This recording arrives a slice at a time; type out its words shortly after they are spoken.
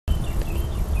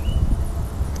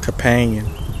companion,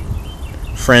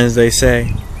 friends they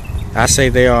say. I say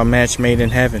they are a match made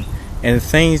in heaven, and the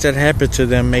things that happened to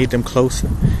them made them closer.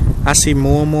 I see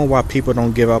more and more why people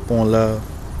don't give up on love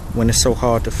when it's so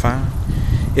hard to find.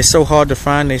 It's so hard to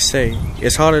find, they say.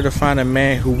 It's harder to find a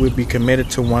man who would be committed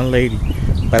to one lady,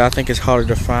 but I think it's harder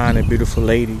to find a beautiful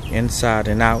lady inside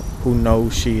and out who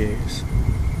knows she is.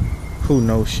 Who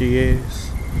knows she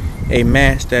is. A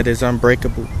match that is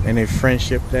unbreakable and a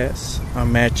friendship that's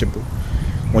unmatchable.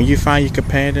 When you find your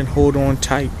companion, hold on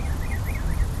tight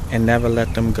and never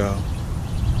let them go.